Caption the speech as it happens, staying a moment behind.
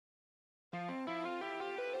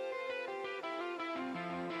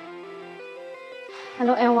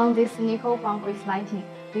Hello everyone, this is Nicole from Igracelite.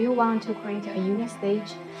 Do you want to create a unique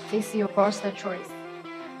stage? This is your first choice.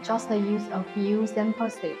 Just use a few simple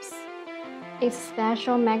steps. Its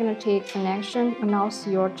special magnetic connection allows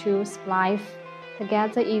you to splice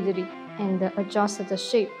together easily and adjust the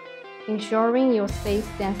shape, ensuring your stage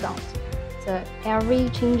stands out. The every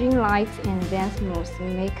changing lights and dance moves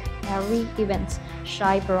make every event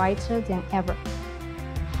shine brighter than ever.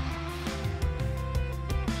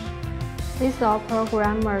 These are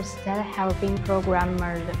programmers that have been programmed.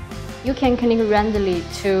 You can click randomly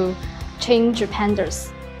to change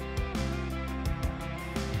pandas.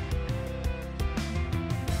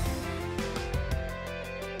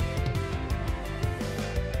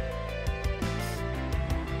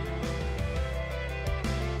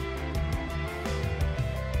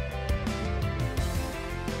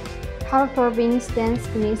 Colorful wind stands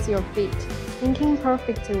beneath your feet, syncing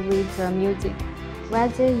perfectly with the music.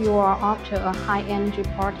 Whether you are after a high-energy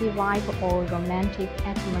party vibe or romantic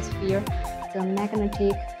atmosphere, the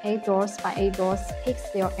magnetic 8 doors by 8 doors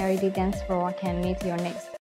pixel LED dance floor can meet your needs.